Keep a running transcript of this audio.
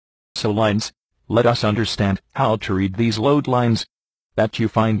Plimsoll lines. Let us understand how to read these load lines that you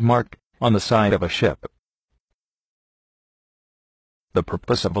find marked on the side of a ship. The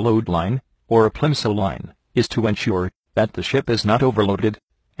purpose of a load line, or a Plimsoll line, is to ensure that the ship is not overloaded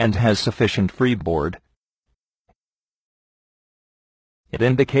and has sufficient freeboard. It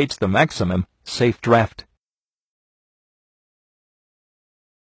indicates the maximum safe draft.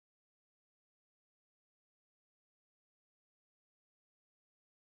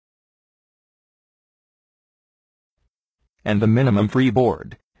 And the minimum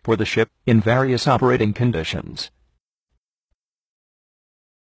freeboard for the ship in various operating conditions.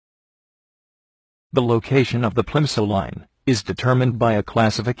 The location of the Plimsoll line is determined by a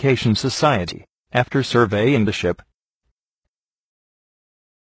classification society after surveying the ship.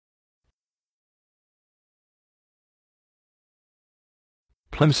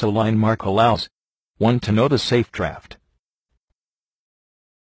 Plimsoll line mark allows 1 to know the safe draft.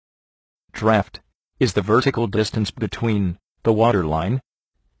 Draft is the vertical distance between the waterline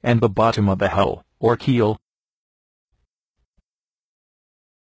and the bottom of the hull, or keel.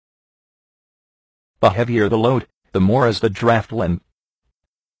 The heavier the load, the more is the draft length.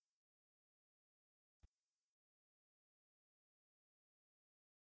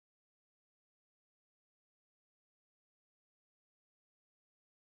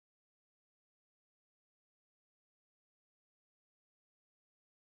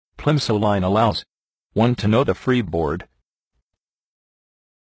 Plimsoll line allows 1 to know the freeboard.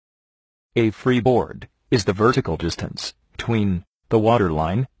 A freeboard is the vertical distance between the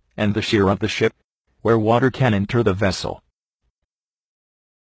waterline and the sheer of the ship, where water can enter the vessel.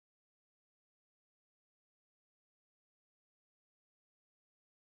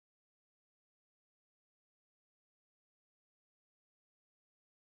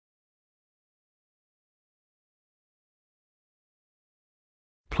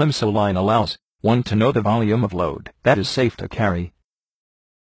 Plimsoll line allows 1 to know the volume of load that is safe to carry.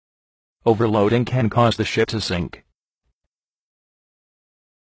 Overloading can cause the ship to sink.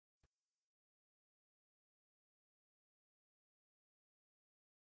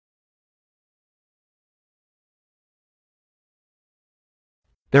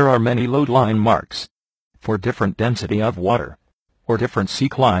 There are many load line marks for different density of water or different sea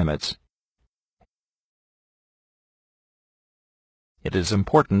climates. It is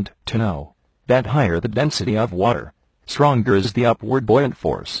important to know that higher the density of water, stronger is the upward buoyant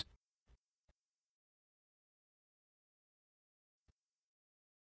force.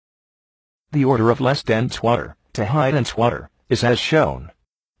 The order of less dense water to high dense water is as shown.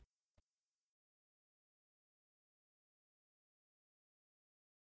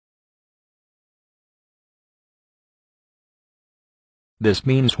 This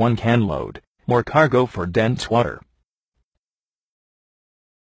means one can load more cargo for dense water.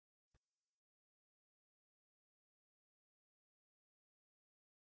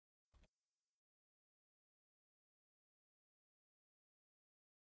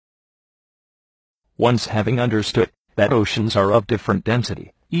 Once having understood that oceans are of different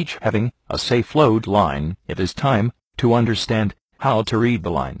density, each having a safe load line, it is time to understand how to read the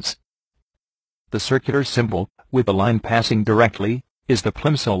lines. The circular symbol, with the line passing directly, is the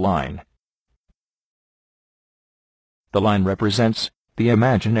Plimsoll line. The line represents the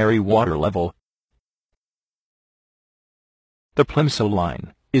imaginary water level. The Plimsoll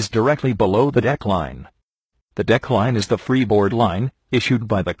line is directly below the deck line. The deck line is the freeboard line issued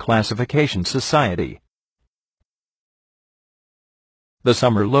by the Classification Society. The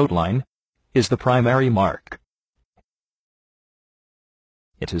summer load line is the primary mark.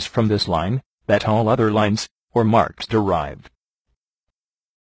 It is from this line that all other lines or marks derive.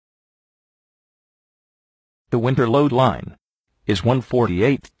 The winter load line is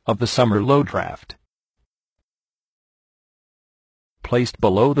 1/48 of the summer load draft. Placed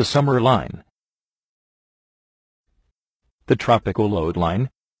below the summer line. The tropical load line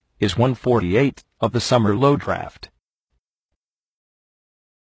is 1/48 of the summer load draft.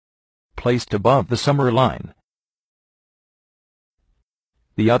 Placed above the summer line.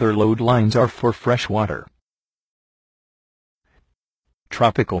 The other load lines are for freshwater.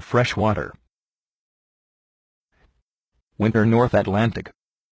 Tropical freshwater. Winter North Atlantic